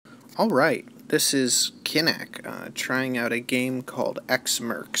Alright, this is Kinnick, trying out a game called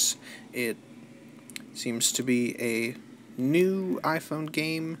X-Mercs. It seems to be a new iPhone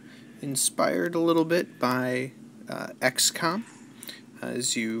game inspired a little bit by XCOM,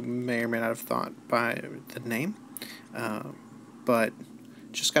 as you may or may not have thought by the name. But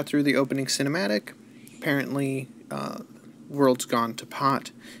just got through the opening cinematic. Apparently, world's gone to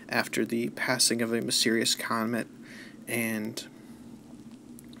pot after the passing of a mysterious comet, and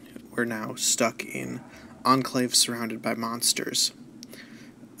we're now stuck in enclave surrounded by monsters.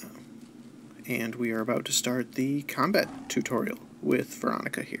 And we are about to start the combat tutorial with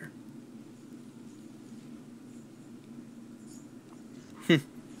Veronica here.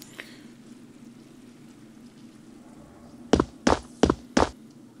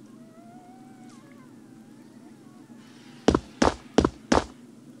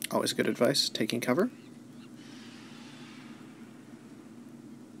 Always good advice, taking cover.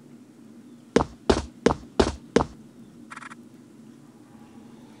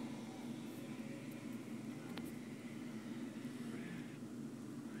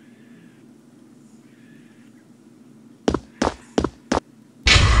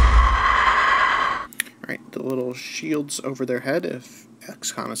 Right, the little shields over their head, if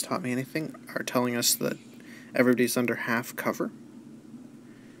XCOM has taught me anything, are telling us that everybody's under half cover.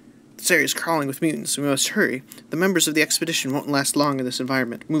 This area is crawling with mutants. We must hurry. The members of the expedition won't last long in this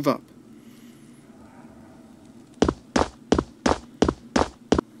environment. Move up.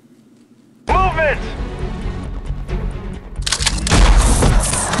 Move it!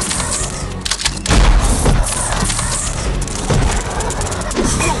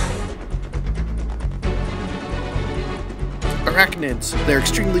 Arachnids. They're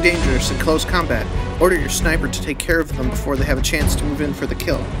extremely dangerous in close combat. Order your sniper to take care of them before they have a chance to move in for the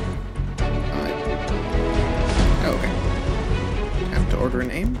kill. Order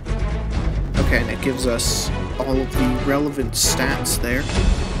an aim. Okay, and it gives us all of the relevant stats there.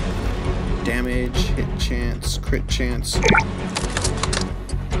 Damage, hit chance, crit chance.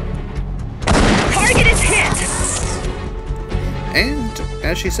 Target is hit! And,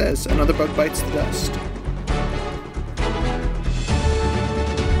 as she says, another bug bites the dust.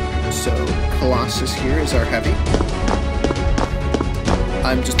 So, Colossus here is our heavy.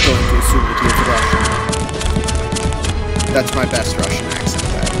 I'm just going to assume that he is Russian. That's my best Russian accent,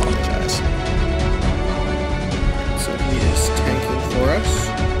 I apologize. So he is tanking for us.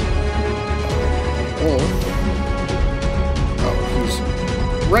 Oh, he's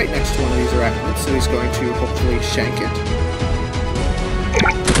right next to one of these arachnids, so he's going to hopefully shank it.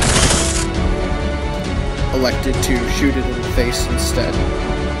 Elected to shoot it in the face instead.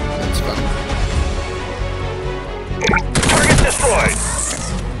 That's fine. Target destroyed!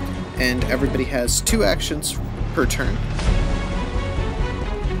 And everybody has 2 actions per turn.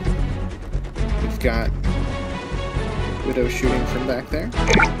 We've got Widow shooting from back there.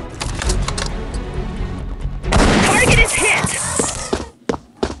 Target is hit!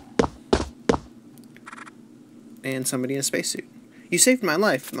 And somebody in a spacesuit. You saved my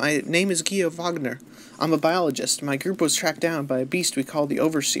life. My name is Guido Wagner. I'm a biologist. My group was tracked down by a beast we call the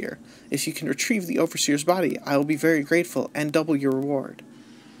Overseer. If you can retrieve the Overseer's body, I will be very grateful and double your reward.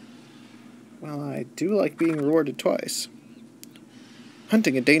 Well, I do like being rewarded twice.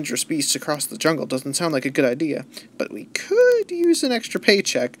 Hunting a dangerous beast across the jungle doesn't sound like a good idea, but we could use an extra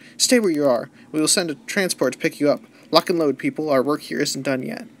paycheck. Stay where you are. We will send a transport to pick you up. Lock and load, people. Our work here isn't done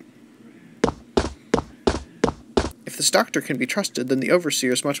yet. If this doctor can be trusted, then the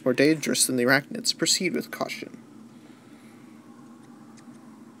Overseer is much more dangerous than the arachnids. Proceed with caution.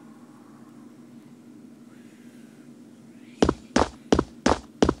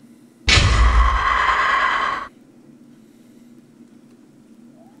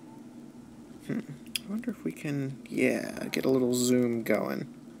 I wonder if we can, get a little zoom going.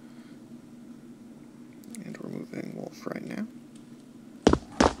 And we're moving Wolf right now.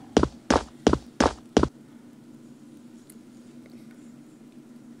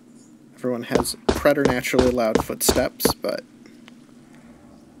 Everyone has preternaturally loud footsteps, but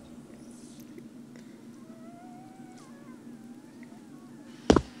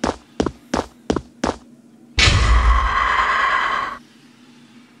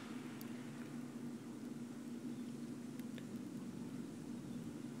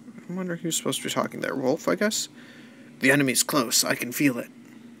I wonder who's supposed to be talking there. Wolf, I guess? The enemy's close. I can feel it.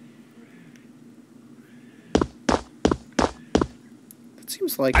 That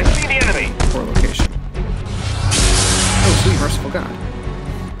seems like I see the enemy! Poor location. Oh, sweet merciful God.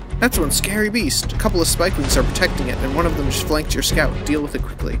 That's one scary beast. A couple of spikelings are protecting it, and one of them just flanked your scout. Deal with it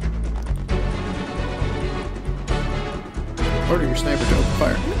quickly. Order your sniper to open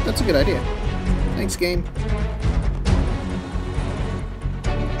fire. That's a good idea. Thanks, game.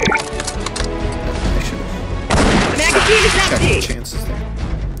 I should have checked the chances there.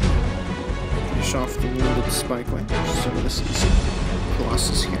 Finish off the wounded spikeling. Some of this is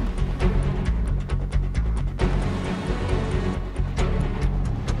Colossus here.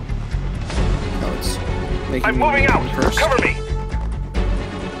 Oh, it's making I'm moving out! First. Cover me!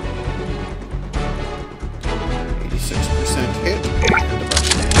 86% hit. And a bunch of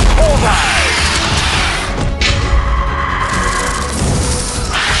damage. Bullseye!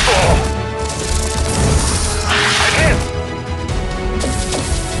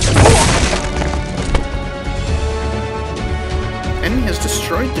 Enemy has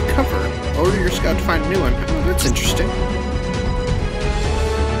destroyed the cover. Order your scout to find a new one. Oh, that's interesting.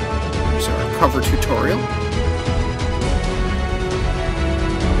 Here's our cover tutorial.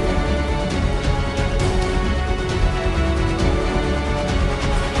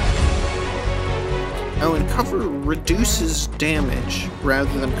 Oh, and cover reduces damage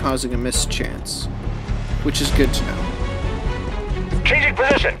rather than causing a mischance, which is good to know. Changing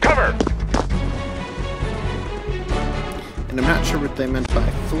position! Cover! And I'm not sure what they meant by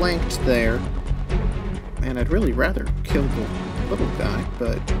flanked there. And I'd really rather kill the little guy,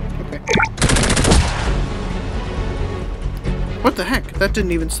 but okay. What the heck? That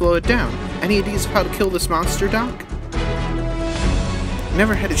didn't even slow it down. Any ideas of how to kill this monster, Doc?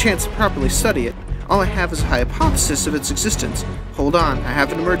 Never had a chance to properly study it. All I have is a hypothesis of its existence. Hold on, I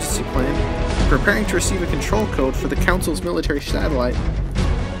have an emergency plan. Preparing to receive a control code for the Council's military satellite.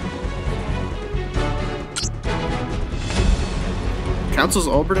 Council's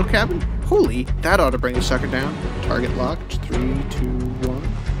orbital cabin? Holy, that ought to bring the sucker down. Target locked. 3, 2, 1.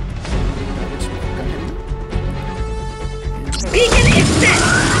 Beacon is set!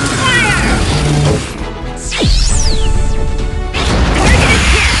 Fire! Target is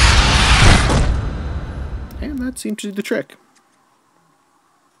hit! And that seemed to do the trick.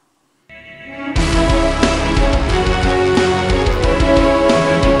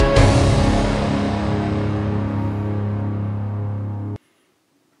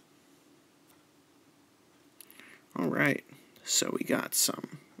 Alright, so we got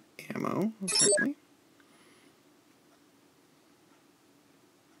some ammo, apparently.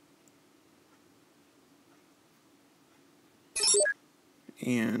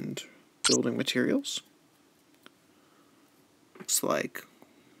 And building materials. Looks like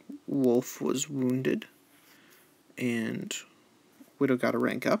Wolf was wounded, and Widow got a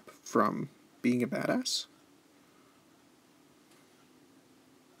rank up from being a badass.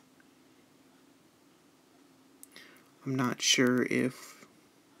 I'm not sure if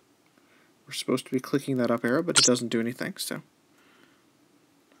we're supposed to be clicking that up arrow, but it doesn't do anything, so.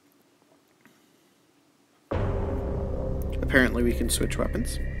 Apparently we can switch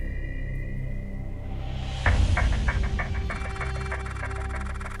weapons.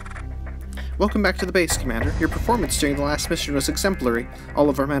 Welcome back to the base, Commander. Your performance during the last mission was exemplary. All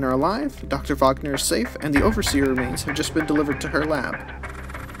of our men are alive, Dr. Wagner is safe, and the Overseer remains have just been delivered to her lab.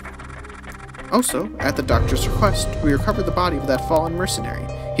 Also, at the Doctor's request, we recovered the body of that fallen mercenary.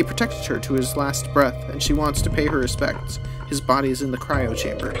 He protected her to his last breath, and she wants to pay her respects. His body is in the cryo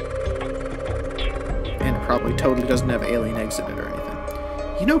chamber. And it probably totally doesn't have alien eggs in it or anything.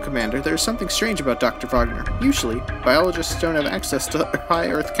 You know, Commander, there's something strange about Dr. Wagner. Usually, biologists don't have access to High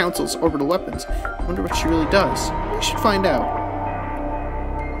Earth Council's orbital weapons. I wonder what she really does. We should find out.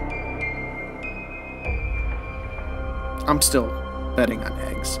 I'm still betting on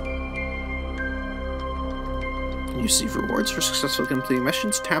eggs. You receive rewards for successfully completing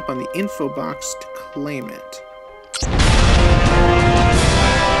missions. Tap on the info box to claim it.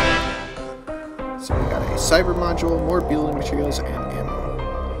 So we got a cyber module, more building materials, and ammo.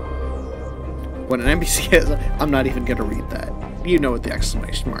 What an NPC is, I'm not even going to read that. You know what the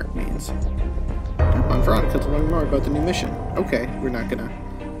exclamation mark means. Tap on Veronica to learn more about the new mission. Okay, we're not going to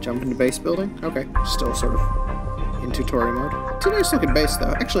jump into base building? Okay, still sort of in tutorial mode. It's a nice looking base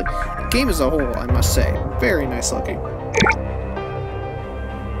though. Actually, the game as a whole, I must say, very nice looking.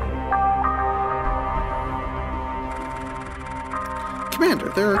 Commander,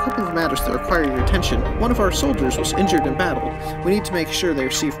 there are a couple of matters that require your attention. One of our soldiers was injured in battle. We need to make sure they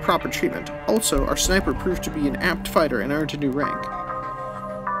receive proper treatment. Also, our sniper proved to be an apt fighter and earned a new rank.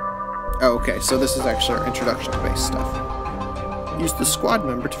 Oh, okay, so this is actually our introduction to base stuff. Use the squad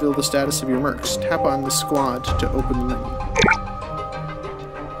member to reveal the status of your mercs. Tap on the squad to open the menu.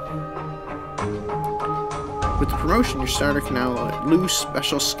 With the promotion, your starter can now lose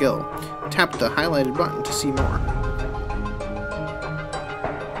special skill. Tap the highlighted button to see more.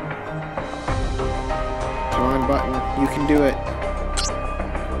 Come on, button. You can do it.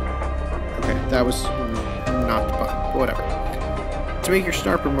 that was not the button. Whatever. To make your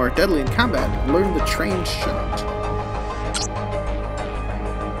sniper more deadly in combat, learn the trained shot.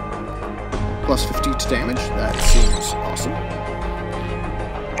 Plus 50 to damage. That seems awesome.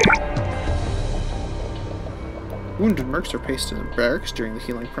 Wounded mercs are placed in the barracks during the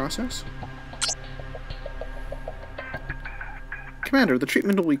healing process. Commander, the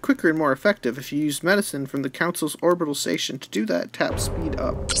treatment will be quicker and more effective if you use medicine from the Council's orbital station. To do that, tap speed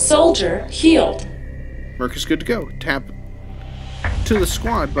up. Soldier healed. Merc is good to go. Tap to the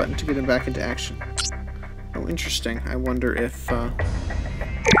squad button to get him back into action. Oh, interesting. I wonder if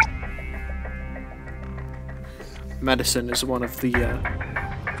medicine is one of the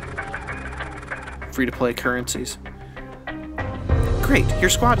free-to-play currencies. Great, your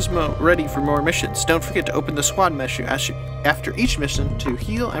squad is ready for more missions. Don't forget to open the squad menu after each mission to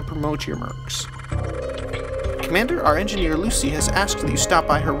heal and promote your mercs. Commander, our engineer Lucy has asked that you stop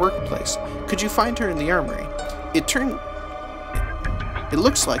by her workplace. Could you find her in the armory? It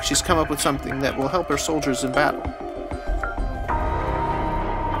looks like she's come up with something that will help our soldiers in battle.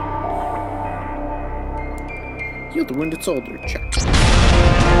 Heal the wounded soldier. Check.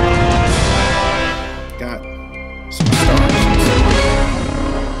 Got some stars.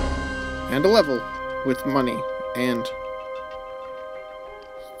 And a level with money. And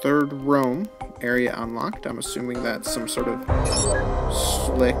third Rome area unlocked. I'm assuming that's some sort of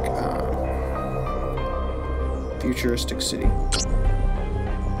slick, futuristic city.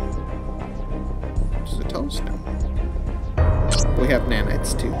 Does it tell us now? We have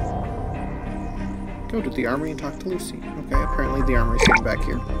nanites too. Go to the armory and talk to Lucy. Okay, apparently the armory's sitting back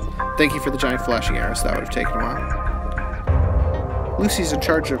here. Thank you for the giant flashing arrows. That would have taken a while. Lucy's in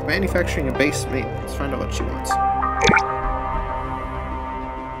charge of manufacturing and base maintenance. Find out what she wants.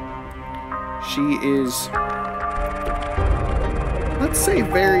 She is, let's say,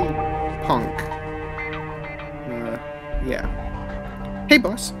 very punk. Yeah. Hey,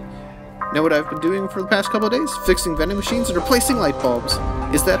 boss. Know what I've been doing for the past couple of days? Fixing vending machines and replacing light bulbs.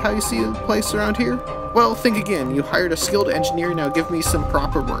 Is that how you see the place around here? Well, think again. You hired a skilled engineer, now give me some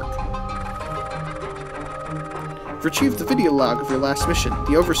proper work. Retrieve the video log of your last mission.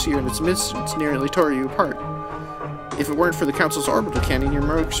 The Overseer and its minions nearly tore you apart. If it weren't for the Council's orbital cannon, your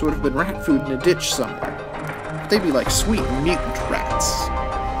mercs would have been rat food in a ditch somewhere. They'd be like sweet mutant rats.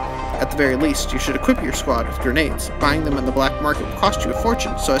 At the very least, you should equip your squad with grenades. Buying them on the black market will cost you a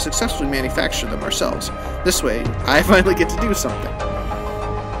fortune, so I successfully manufacture them ourselves. This way, I finally get to do something.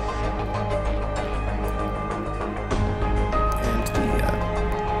 And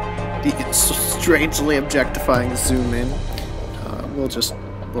the strangely objectifying zoom in. We'll just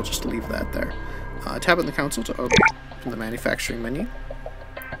leave that there. Tap on the console to open the manufacturing menu.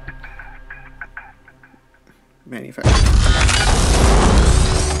 Manufacturing.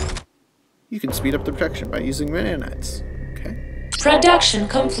 You can speed up the production by using nanites. Okay. Production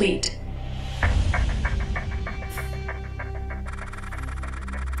complete.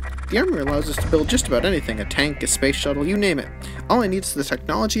 The armory allows us to build just about anything, a tank, a space shuttle, you name it. All I need is the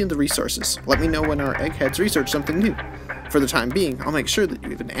technology and the resources. Let me know when our eggheads research something new. For the time being, I'll make sure that you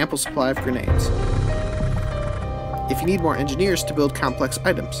have an ample supply of grenades. If you need more engineers to build complex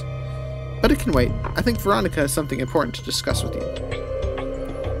items. But it can wait. I think Veronica has something important to discuss with you.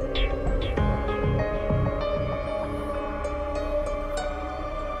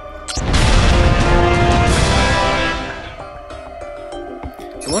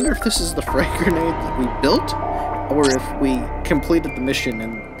 I wonder if this is the frag grenade that we built, or if we completed the mission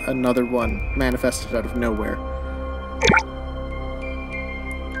and another one manifested out of nowhere.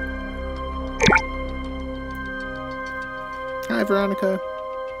 Hi, Veronica.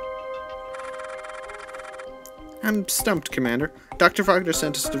 I'm stumped, Commander. Dr. Wagner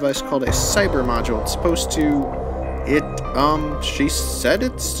sent us a device called a cyber module. It's supposed to... she said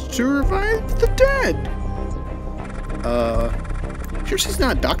it's to revive the dead. Sure she's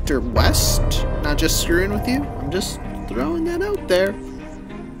not Dr. West? Not just screwing with you? I'm just throwing that out there.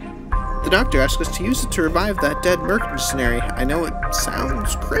 The doctor asked us to use it to revive that dead mercenary. I know it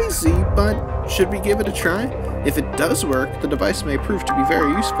sounds crazy, but should we give it a try? If it does work, the device may prove to be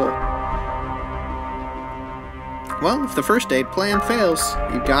very useful. Well, if the first aid plan fails,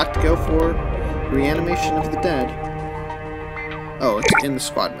 you've got to go for reanimation of the dead. Oh, it's in the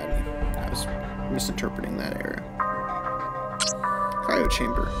squad menu. I was misinterpreting that area. Cryo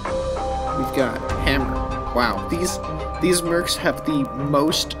chamber. We've got hammer. Wow, these mercs have the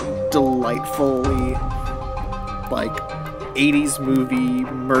most delightfully, like, 80s movie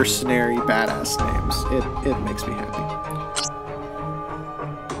mercenary badass names. It makes me happy.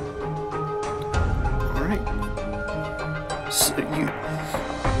 Alright. So you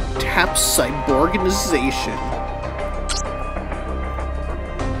perhaps cyborganization.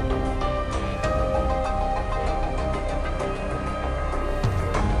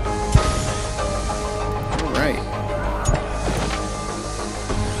 Alright.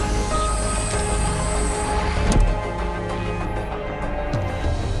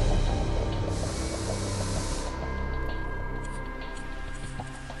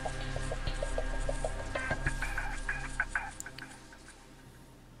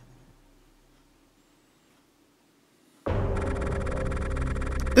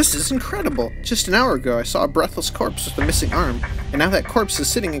 This is incredible! Just an hour ago I saw a breathless corpse with a missing arm, and now that corpse is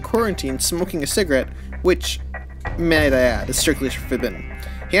sitting in quarantine smoking a cigarette, which, may I add, is strictly forbidden.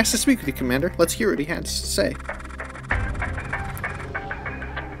 He has to speak with you, Commander. Let's hear what he has to say.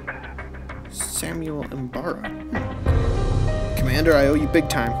 Samuel Ibarra. Commander, I owe you big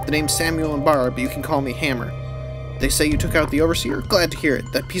time. The name's Samuel Ibarra, but you can call me Hammer. They say you took out the Overseer? Glad to hear it.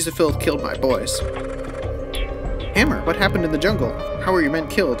 That piece of filth killed my boys. Hammer, what happened in the jungle? How were your men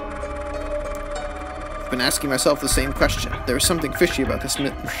killed? I've been asking myself the same question. There was something fishy about this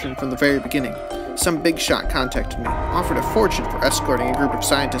mission from the very beginning. Some big shot contacted me, offered a fortune for escorting a group of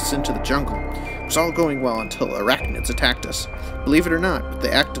scientists into the jungle. It was all going well until arachnids attacked us. Believe it or not, they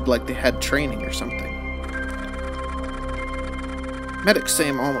acted like they had training or something. Medics say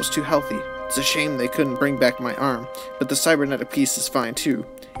I'm almost too healthy. It's a shame they couldn't bring back my arm, but the cybernetic piece is fine too.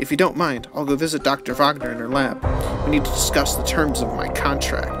 If you don't mind, I'll go visit Dr. Wagner in her lab. We need to discuss the terms of my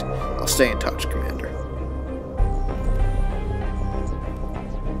contract. I'll stay in touch, Commander.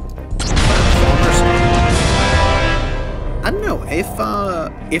 I don't know, if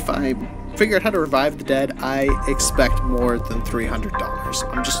I figure out how to revive the dead, I expect more than $300.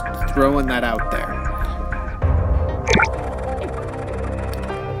 I'm just throwing that out there.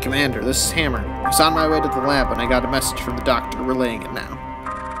 Commander, this is Hammer. I was on my way to the lab when I got a message from the doctor relaying it now.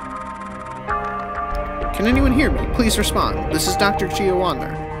 Can anyone hear me? Please respond. This is Dr. Gio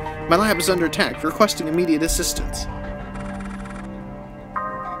Wagner. My lab is under attack, requesting immediate assistance.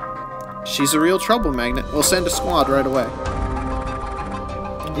 She's a real trouble magnet. We'll send a squad right away.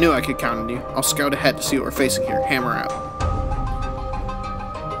 Knew I could count on you. I'll scout ahead to see what we're facing here. Hammer out.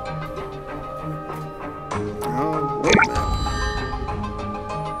 Oh, wait a minute.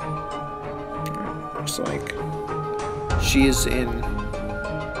 Looks like she is in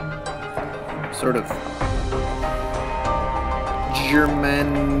sort of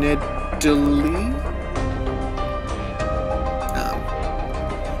German Italy,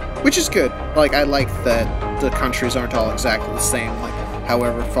 which is good. Like, I like that the countries aren't all exactly the same, like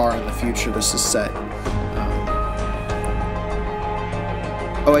however far in the future this is set.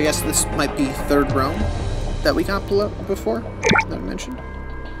 Oh, I guess this might be Third Rome that we got before, that I mentioned.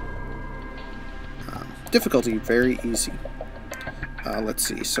 Difficulty, very easy. Let's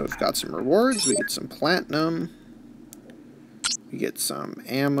see, so we've got some rewards, we get some platinum, we get some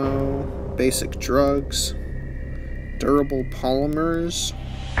ammo, basic drugs, durable polymers,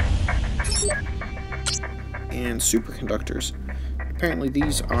 and superconductors. Apparently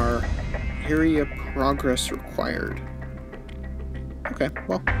these are area progress required. Okay,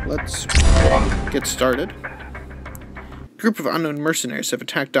 well, let's get started. A group of unknown mercenaries have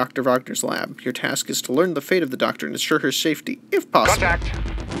attacked Dr. Wagner's lab. Your task is to learn the fate of the doctor and ensure her safety, if possible. Contact.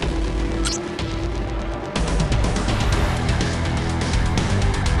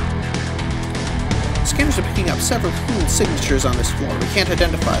 Scanners are picking up several human signatures on this floor. We can't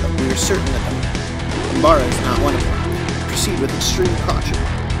identify them. We are certain that Ibarra is not one of them. Proceed with extreme caution.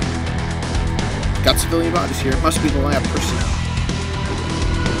 Got civilian bodies here. Must be the lab personnel.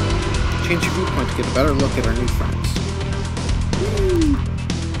 Change your viewpoint to get a better look at our new friends. I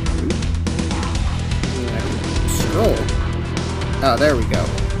can scroll. Ah, there we go.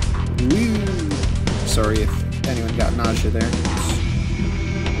 Woo. Sorry if anyone got nausea there.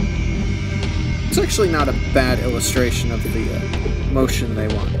 It's actually not a bad illustration of the motion they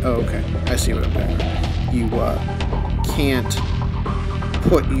want. Oh, okay. I see what I'm doing. You can't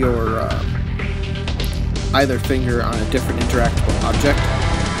put your either finger on a different interactable object.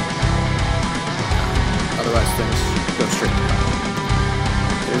 Otherwise things go straight to hell.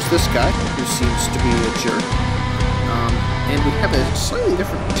 There's this guy, who seems to be a jerk. And we have a slightly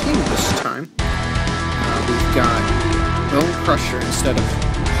different team this time. We've got Bone Crusher instead of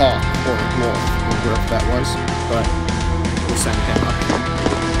Hawk or Wolf, whoever that was, but we'll send him up.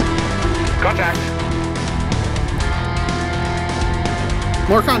 Contact.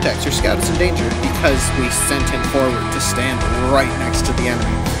 More contacts. Your scout is in danger because we sent him forward to stand right next to the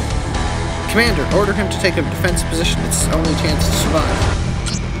enemy. Commander, order him to take a defensive position. It's his only chance to survive.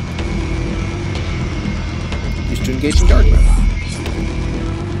 Used to engage in guard mode.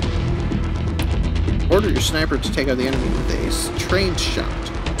 Order your sniper to take out the enemy with a trained shot.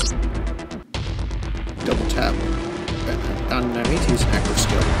 Double tap on an enemy to use an active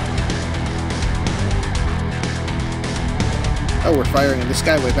skill. Oh, we're firing at this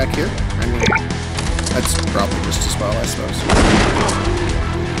guy way back here? I mean, that's probably just as well, I suppose.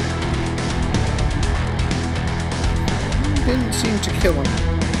 Didn't seem to kill him.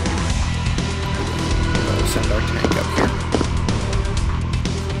 We'll send our tank up here.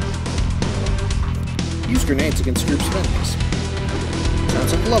 Use grenades against groups of enemies.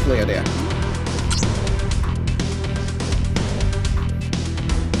 Sounds like a lovely idea.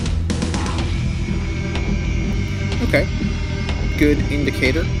 Okay. Good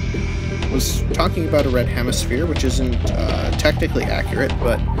indicator. Was talking about a red hemisphere, which isn't technically accurate,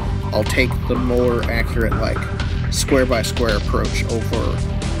 but I'll take the more accurate, like, square by square approach over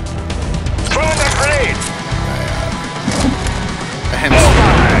Throw the grenade! a hemisphere.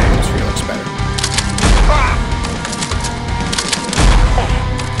 Hemisphere looks better.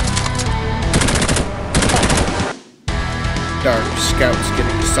 Dark scouts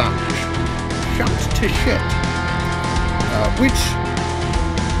getting shot to shit. Which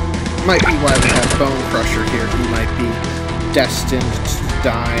might be why we have Bone Crusher here, who might be destined to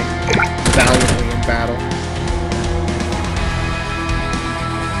die valiantly in battle.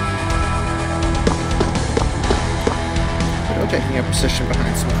 Widow taking a position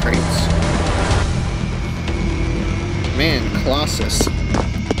behind some crates. Man, Colossus.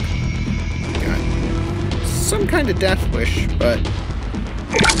 Got some kind of death wish, but...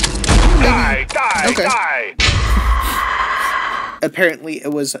 Die! Die! Okay. Die! Apparently,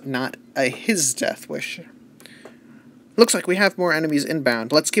 it was not his death wish. Looks like we have more enemies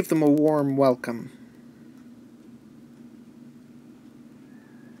inbound. Let's give them a warm welcome.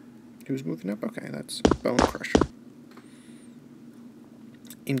 Who's moving up? Okay, that's Bone Crusher.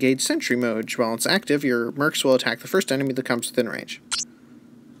 Engage Sentry Mode. While it's active, your mercs will attack the first enemy that comes within range.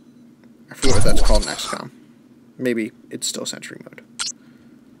 I forget what that's called in XCOM. Maybe it's still Sentry Mode.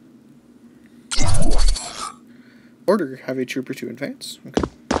 Order Heavy Trooper to advance. Okay,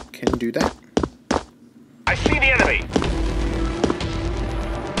 can do that. I see the enemy!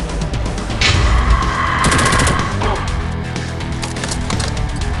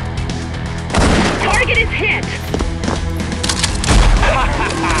 Target is hit!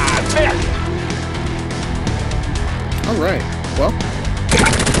 Missed! Alright, well,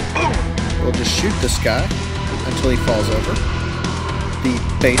 we'll just shoot this guy until he falls over.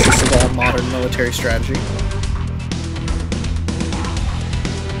 The basis of all modern military strategy.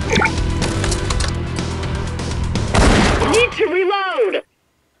 Need to reload!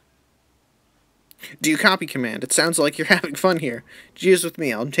 Do you copy, Command? It sounds like you're having fun here. Geo's with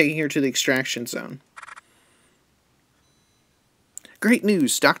me. I'm taking her to the extraction zone. Great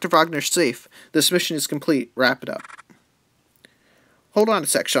news! Dr. Wagner's safe. This mission is complete. Wrap it up. Hold on a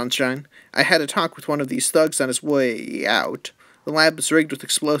sec, Sunshine. I had a talk with one of these thugs on his way out. The lab is rigged with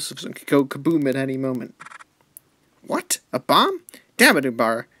explosives and could go kaboom at any moment. What? A bomb? Damn it,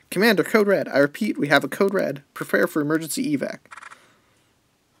 Ubar. Commander, Code Red. I repeat, we have a Code Red. Prepare for emergency evac.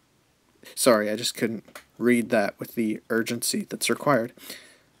 Sorry, I just couldn't read that with the urgency that's required.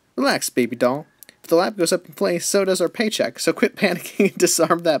 Relax, baby doll. If the lab goes up in flames, so does our paycheck, so quit panicking and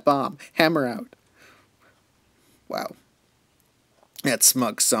disarm that bomb. Hammer out. Wow. That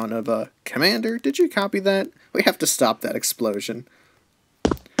smug son of a... Commander, did you copy that? We have to stop that explosion.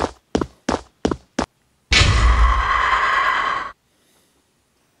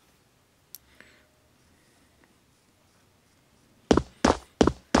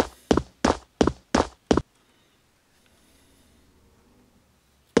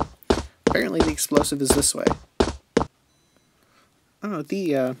 Apparently the explosive is this way. Oh,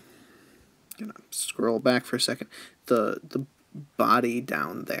 gonna scroll back for a second. The body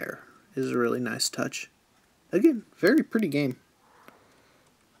down there is a really nice touch. Again, very pretty game.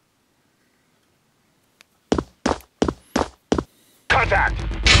 Contact!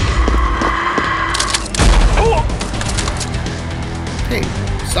 Hey,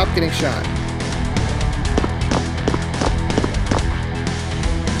 stop getting shot.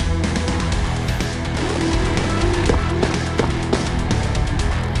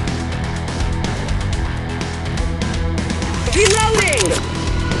 Reloading!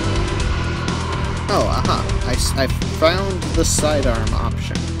 Oh, aha. I found the sidearm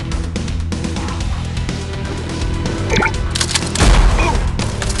option.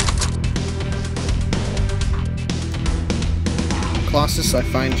 Colossus, I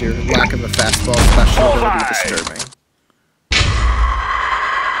find your lack of a fastball special ability disturbing.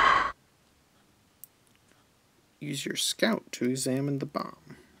 Use your scout to examine the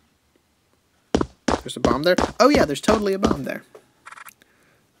bomb. There's a bomb there? Oh yeah, there's totally a bomb there.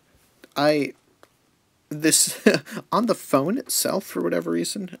 This on the phone itself, for whatever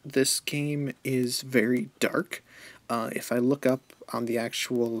reason, this game is very dark. If I look up on the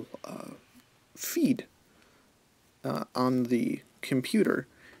actual feed on the computer,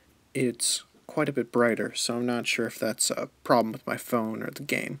 it's quite a bit brighter, so I'm not sure if that's a problem with my phone or the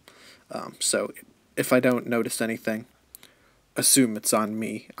game. So if I don't notice anything, assume it's on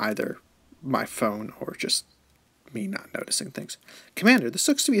me, either my phone or just me not noticing things. Commander, this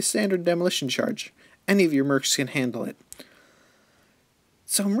looks to be a standard demolition charge. Any of your mercs can handle it.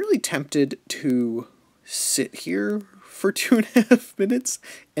 So I'm really tempted to sit here for 2.5 minutes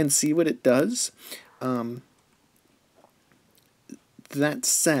and see what it does. That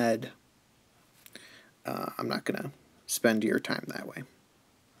said, I'm not going to spend your time that way.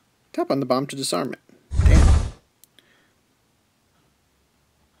 Tap on the bomb to disarm it. Damn.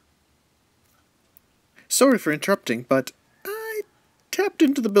 Sorry for interrupting, but I tapped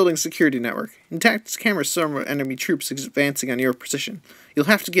into the building's security network. Intact cameras show enemy troops advancing on your position. You'll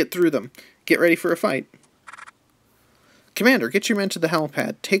have to get through them. Get ready for a fight. Commander, get your men to the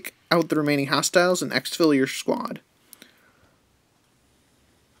helipad. Take out the remaining hostiles and exfil your squad.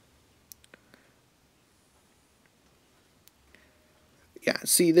 Yeah,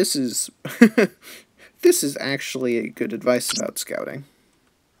 see, this is this is actually a good advice about scouting.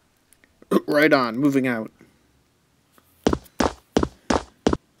 Right on, moving out.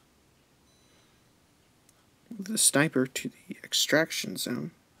 Move the sniper to the extraction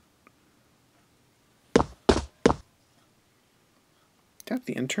zone. Tap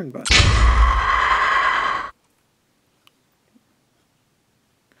the intern button.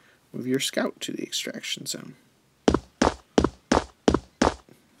 Move your scout to the extraction zone.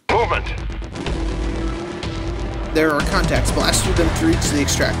 Movement. There are contacts. Blast through them to reach the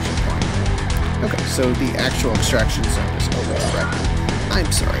extraction point. Okay, so the actual extraction zone is over there.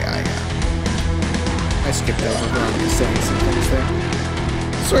 I'm sorry, I skipped over Veronica saying some things there.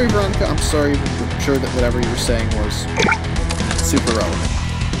 Sorry, Veronica, I'm sorry. I'm sure that whatever you were saying was super relevant.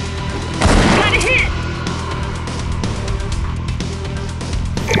 Got a hit!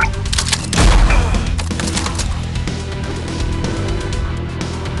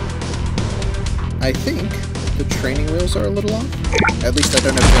 I think the training wheels are a little off. At least I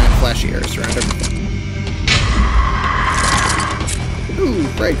don't have giant flashy arrows around everything. Ooh,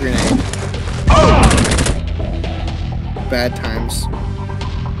 frag grenade. Bad times.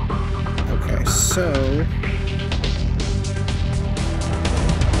 Okay, so...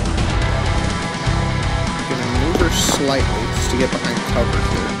 I'm gonna move her slightly just to get behind cover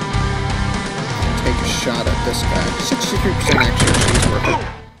here. And take a shot at this guy. 63% accuracy is worth it.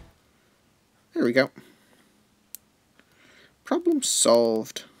 There we go. Problem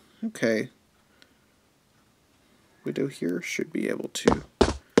solved. Okay. Widow here should be able to...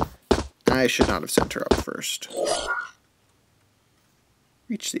 I should not have sent her up first.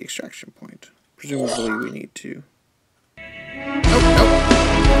 Reach the extraction point. Presumably we need to... Oh,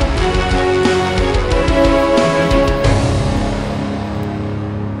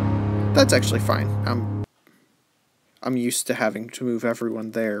 no! That's actually fine. I'm used to having to move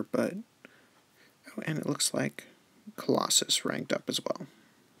everyone there, but... Oh, and it looks like Colossus ranked up as well.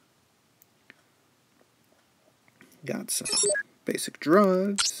 Got some basic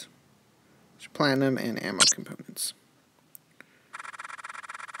drugs, platinum, and ammo components.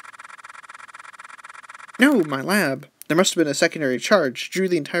 No, my lab! There must have been a secondary charge. Drew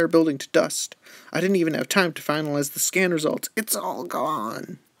the entire building to dust. I didn't even have time to finalize the scan results. It's all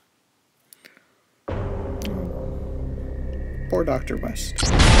gone. Poor Dr. West.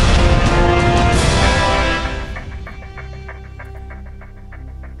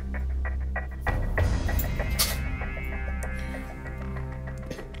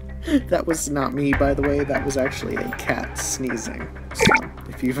 That was not me, by the way. That was actually a cat sneezing. So,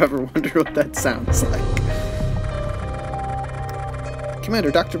 if you've ever wondered what that sounds like.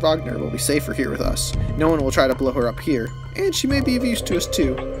 Commander, Dr. Wagner will be safer here with us. No one will try to blow her up here. And she may be of use to us,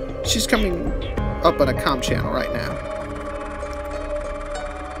 too. She's coming up on a comm channel right now.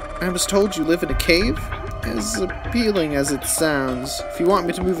 I was told you live in a cave? As appealing as it sounds, if you want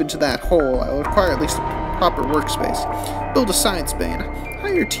me to move into that hole, I will require at least a proper workspace. Build a science bay and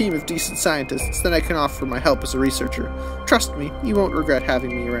hire a team of decent scientists, then I can offer my help as a researcher. Trust me, you won't regret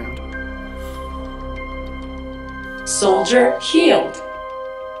having me around. Soldier healed.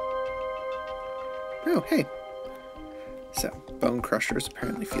 Oh, hey. So, Bone Crusher is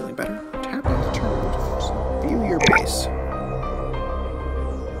apparently feeling better. Tap on the terminal to view your base.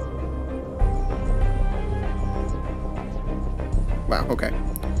 Wow, okay.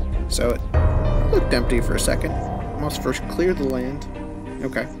 So, Looked empty for a second. Must first clear the land.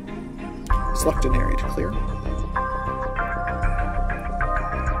 Okay. Select an area to clear.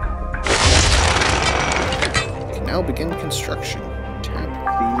 Can now begin construction. Tap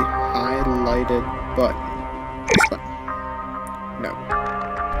the highlighted button. This button. No.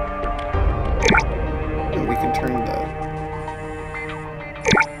 And we can turn the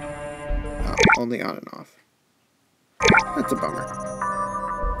only on and off. That's a bummer.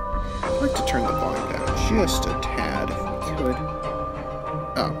 I'd like to turn the volume down just a tad if we could.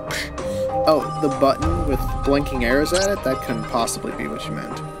 Oh, the button with blinking arrows at it? That couldn't possibly be what you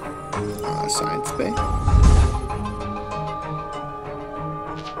meant. Science Bay.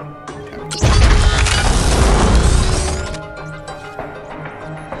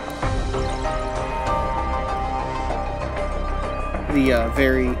 The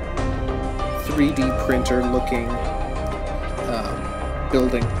very 3D printer looking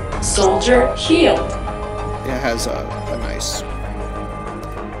building. Soldier healed. It has a nice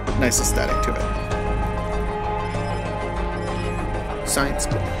aesthetic to it. Science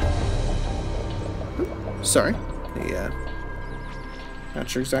Bay. Sorry. Yeah. Not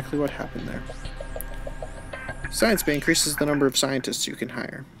sure exactly what happened there. Science Bay increases the number of scientists you can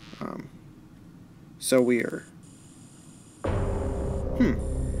hire. So we are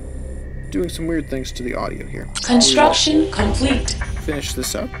doing some weird things to the audio here. Construction complete. Finish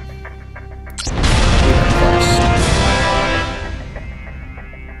this up.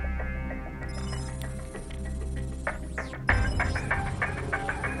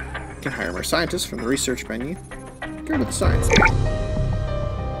 Can hire more scientists from the research menu. Go to the science bay.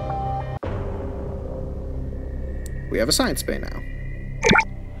 We have a science bay now.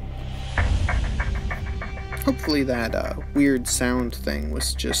 Hopefully that weird sound thing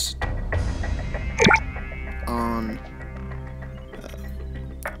was just on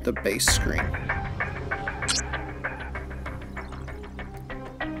the base screen.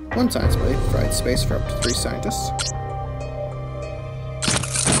 One science bay provides space for up to 3 scientists.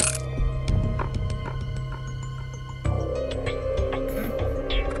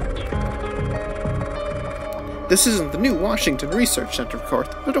 This isn't the new Washington Research Center, of course,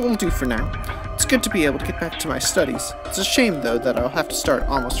 but it will do for now. It's good to be able to get back to my studies. It's a shame, though, that I'll have to start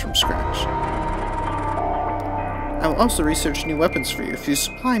almost from scratch. I will also research new weapons for you if you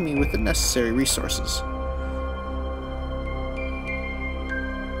supply me with the necessary resources.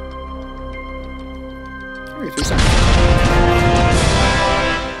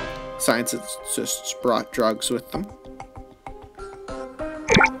 Science has just brought drugs with them.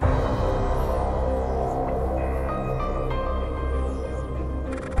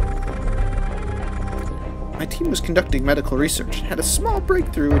 My team was conducting medical research and had a small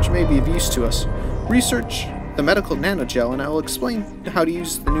breakthrough which may be of use to us. Research the medical nanogel, and I will explain how to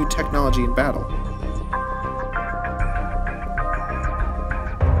use the new technology in battle.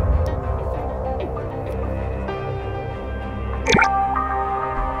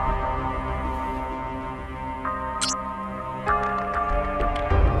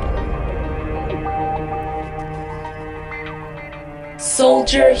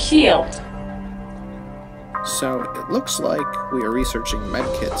 Soldier healed. So it looks like we are researching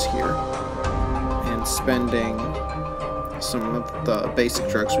medkits here and spending some of the basic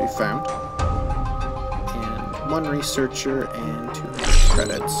drugs we found. And 1 researcher and 200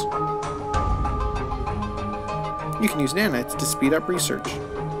 credits. You can use nanites to speed up research.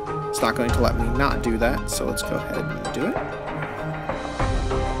 It's not going to let me not do that, so let's go ahead and do it.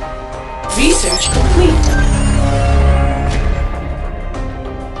 Research complete.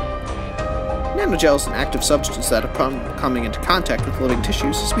 Nanogel is an active substance that, upon coming into contact with living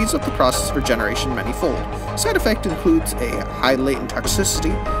tissues, speeds up the process of regeneration many-fold. Side effect includes a high latent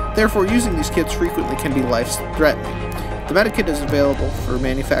toxicity, therefore using these kits frequently can be life-threatening. The medikit is available for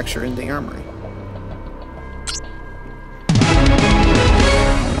manufacture in the armory.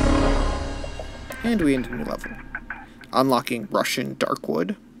 And we end a new level. Unlocking Russian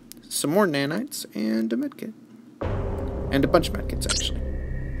Darkwood, some more nanites, and a medkit. And a bunch of medkits, actually.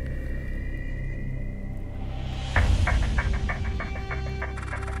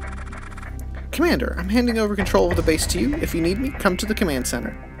 Commander, I'm handing over control of the base to you. If you need me, come to the command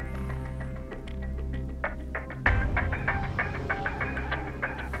center.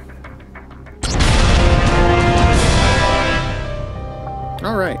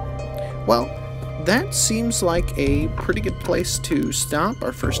 Alright. Well, that seems like a pretty good place to stop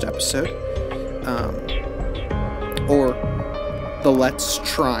our first episode. Or the let's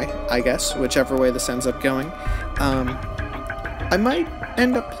try, I guess, whichever way this ends up going. I might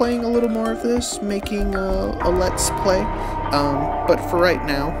end up playing a little more of this, making a let's play, but for right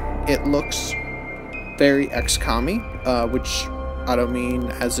now, it looks very XCOM-y, which I don't mean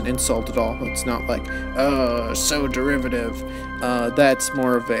as an insult at all. It's not like, so derivative. That's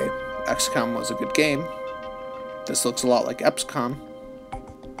more of a, XCOM was a good game. This looks a lot like XCOM.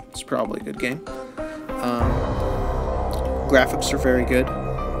 It's probably a good game. Graphics are very good.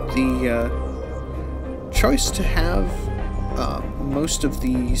 The choice to have most of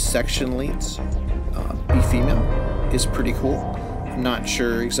the section leads be female is pretty cool. I'm not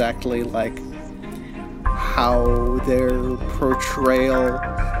sure exactly like how their portrayal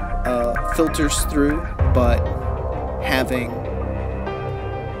filters through, but having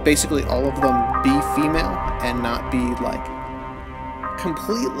basically all of them be female and not be like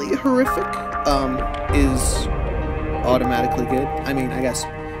completely horrific is automatically good. I mean, I guess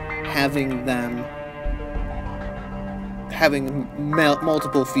having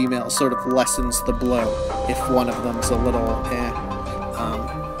multiple females sort of lessens the blow if one of them's a little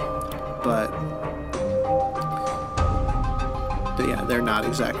but yeah, they're not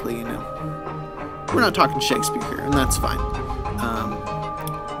exactly, you know, we're not talking Shakespeare here, and that's fine.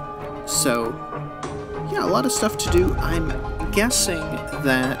 So yeah, a lot of stuff to do. I'm guessing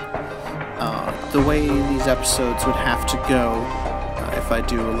that the way these episodes would have to go, if I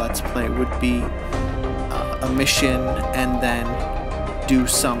do a Let's Play, would be a mission and then do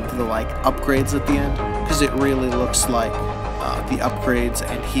some of the like upgrades at the end, because it really looks like the upgrades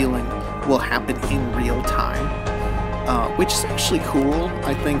and healing will happen in real time, which is actually cool.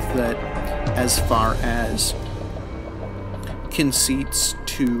 I think that as far as conceits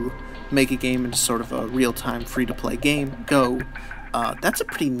to make a game into sort of a real-time free-to-play game go, that's a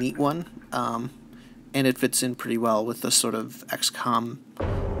pretty neat one, and it fits in pretty well with the sort of XCOM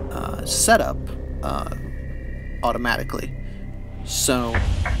setup automatically. So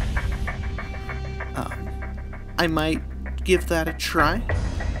I might give that a try.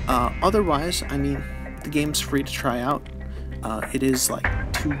 Otherwise, I mean, the game's free to try out. It is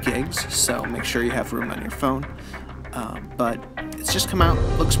like 2 gigs, so make sure you have room on your phone. But it's just come out,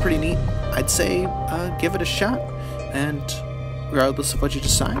 looks pretty neat. I'd say give it a shot, and regardless of what you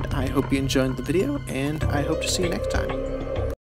decide, I hope you enjoyed the video, and I hope to see you next time.